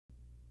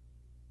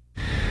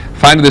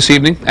Finally this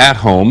evening, at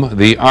home,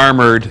 the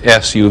armored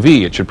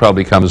SUV. It should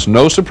probably come as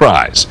no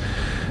surprise,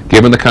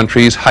 given the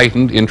country's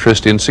heightened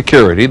interest in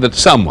security, that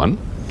someone,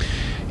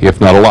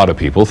 if not a lot of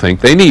people, think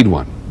they need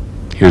one.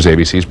 Here's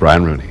ABC's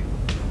Brian Rooney.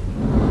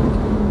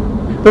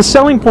 The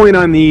selling point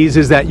on these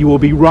is that you will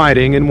be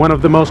riding in one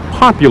of the most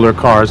popular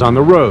cars on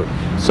the road,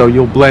 so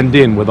you'll blend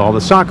in with all the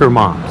soccer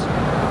moms.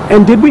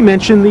 And did we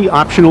mention the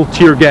optional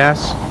tear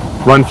gas,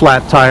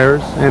 run-flat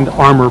tires, and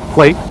armor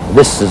plate?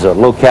 This is a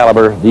low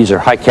caliber. These are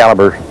high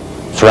caliber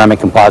ceramic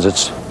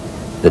composites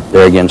that,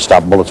 there again,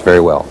 stop bullets very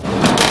well.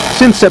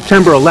 Since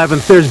September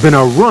 11th, there's been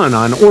a run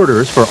on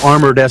orders for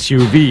armored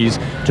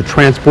SUVs to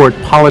transport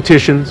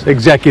politicians,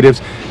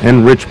 executives,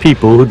 and rich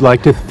people who'd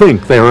like to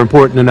think they are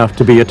important enough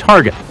to be a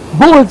target.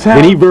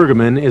 Vinnie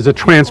Bergman is a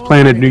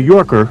transplanted New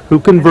Yorker who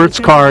converts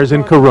cars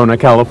in Corona,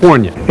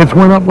 California. It's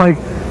went up like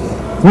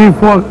 3 or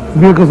 4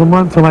 vehicles a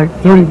month to like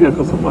 30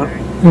 vehicles a month.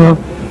 You know,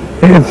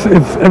 it's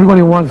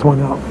everybody wants one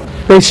now.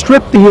 They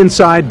strip the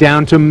inside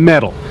down to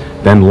metal,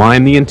 then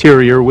line the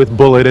interior with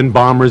bullet and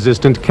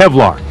bomb-resistant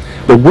Kevlar.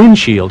 The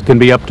windshield can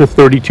be up to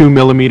 32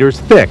 millimeters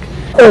thick.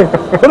 Hey,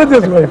 put it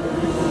this way.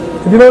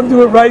 If you don't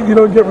do it right, you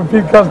don't get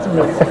repeat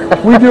customers.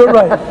 We do it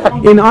right.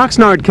 In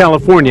Oxnard,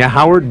 California,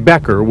 Howard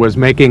Becker was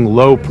making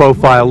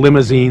low-profile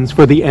limousines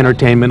for the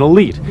entertainment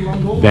elite.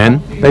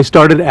 Then they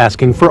started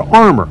asking for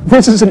armor.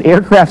 This is an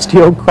aircraft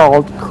steel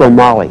called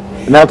chromoly.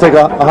 And that'll take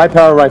a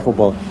high-power rifle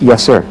bullet.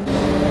 Yes, sir.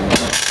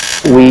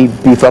 We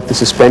beef up the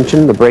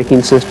suspension, the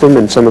braking system,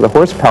 and some of the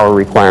horsepower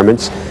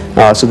requirements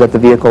so that the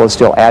vehicle is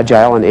still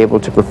agile and able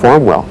to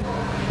perform well.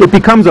 It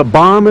becomes a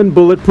bomb and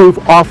bulletproof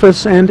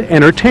office and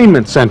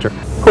entertainment center.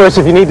 Of course,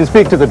 if you need to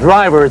speak to the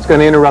driver, it's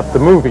going to interrupt the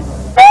movie.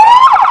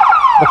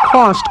 The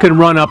cost can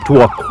run up to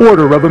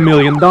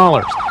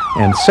 $250,000,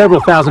 and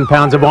several thousand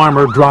pounds of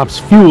armor drops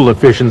fuel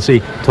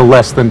efficiency to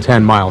less than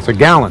 10 miles a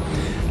gallon.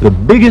 The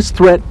biggest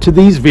threat to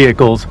these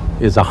vehicles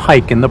is a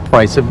hike in the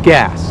price of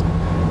gas.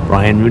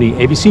 Brian Rooney,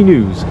 ABC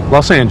News,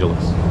 Los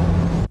Angeles.